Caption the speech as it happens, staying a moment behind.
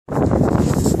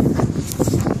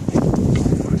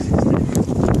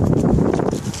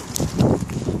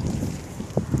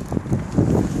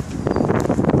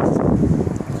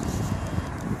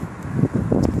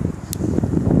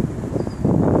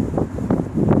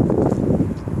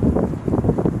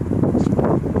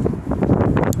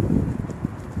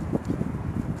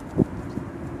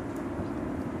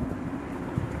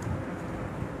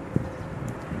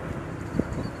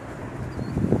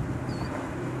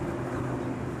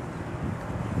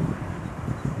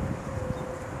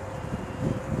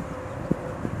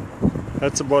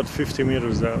That's about 50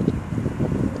 meters out.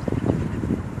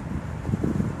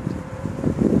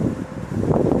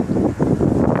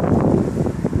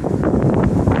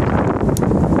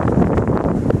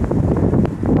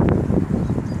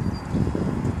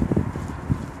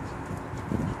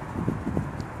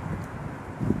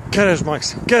 Keresd,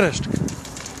 Maxi, keresd!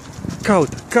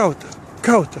 Kauta, kauta,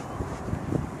 kauta!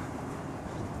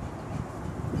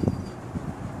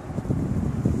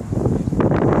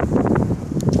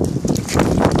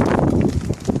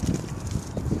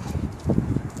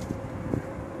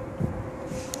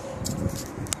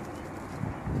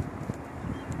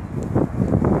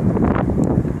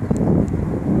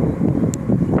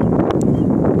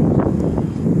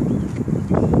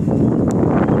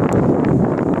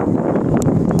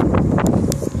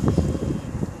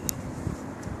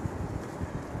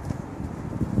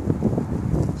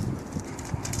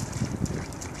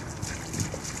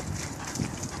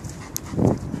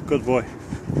 Good boy.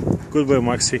 Good boy,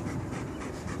 Maxi.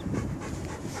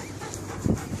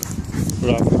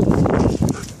 Bravo.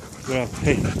 Bravo.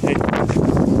 Hey, hey.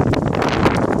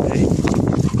 Hey.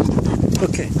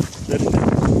 Okay. Let it go.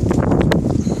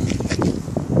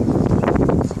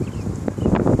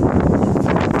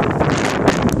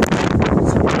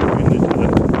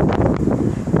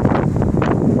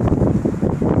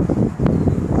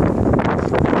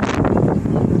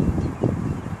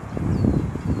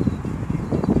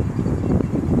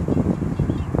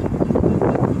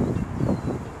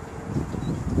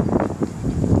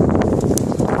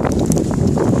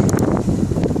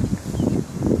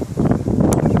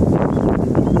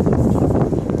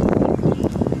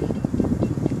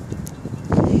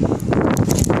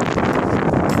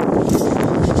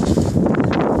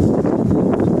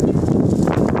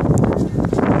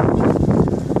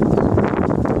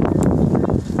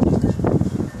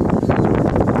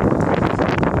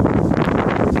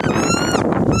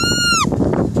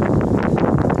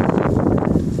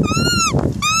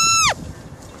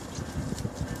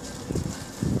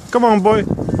 Come on, boy.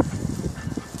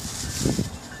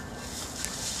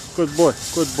 Good boy,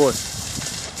 good boy.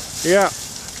 Yeah.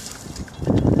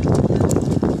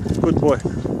 Good boy.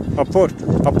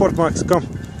 Apport, Max, come.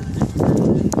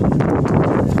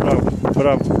 Bravo,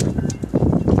 bravo.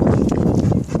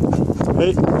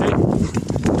 Hey, hey.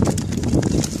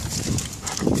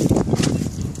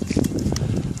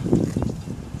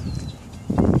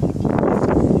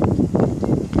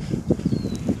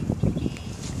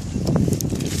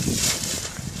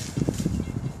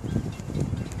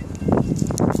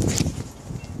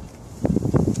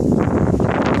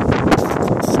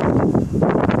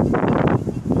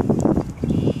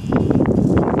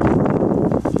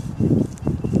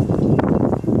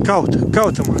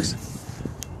 Kauta, Max.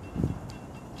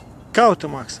 Kauta,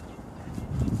 Max.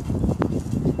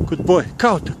 Good boy.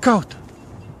 Kauta.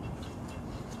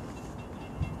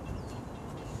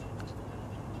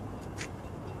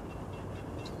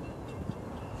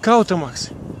 Kauta,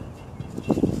 Max.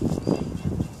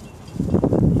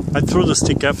 I threw the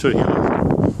stick after him.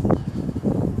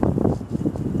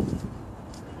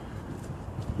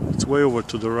 It's way over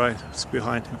to the right. It's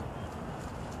behind him.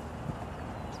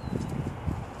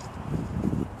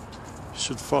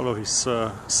 Should follow his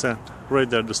scent. Right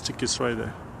there, the stick is right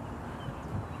there.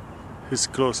 He's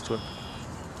close to it.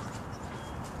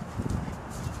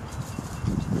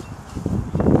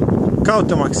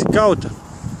 Kauta, Maxi, kauta.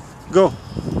 Go.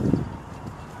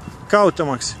 Kauta,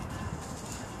 Maxi.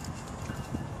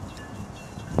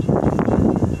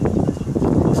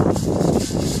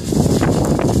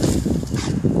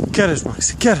 Keresd,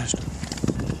 Maxi, keresd.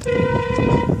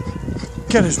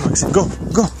 Keresd, Maxi, go.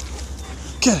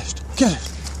 Keresd.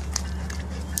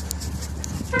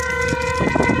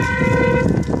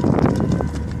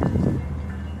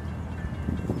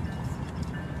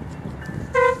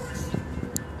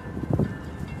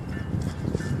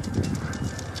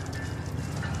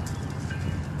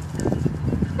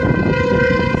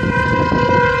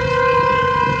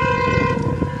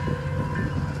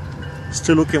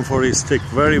 Still looking for his stick.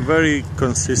 Very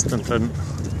consistent, and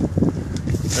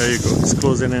there you go. It's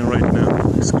closing in right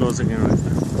now. It's closing in right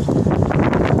now.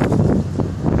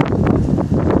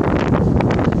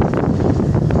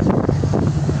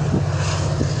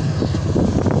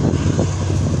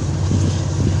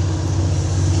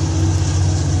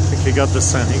 He got the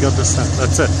scent,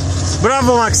 that's it.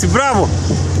 Bravo, Maxi, bravo!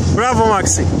 Bravo,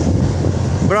 Maxi!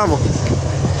 Bravo!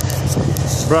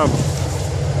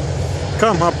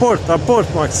 Come, apport,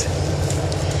 Maxi!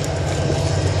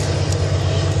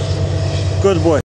 Good boy.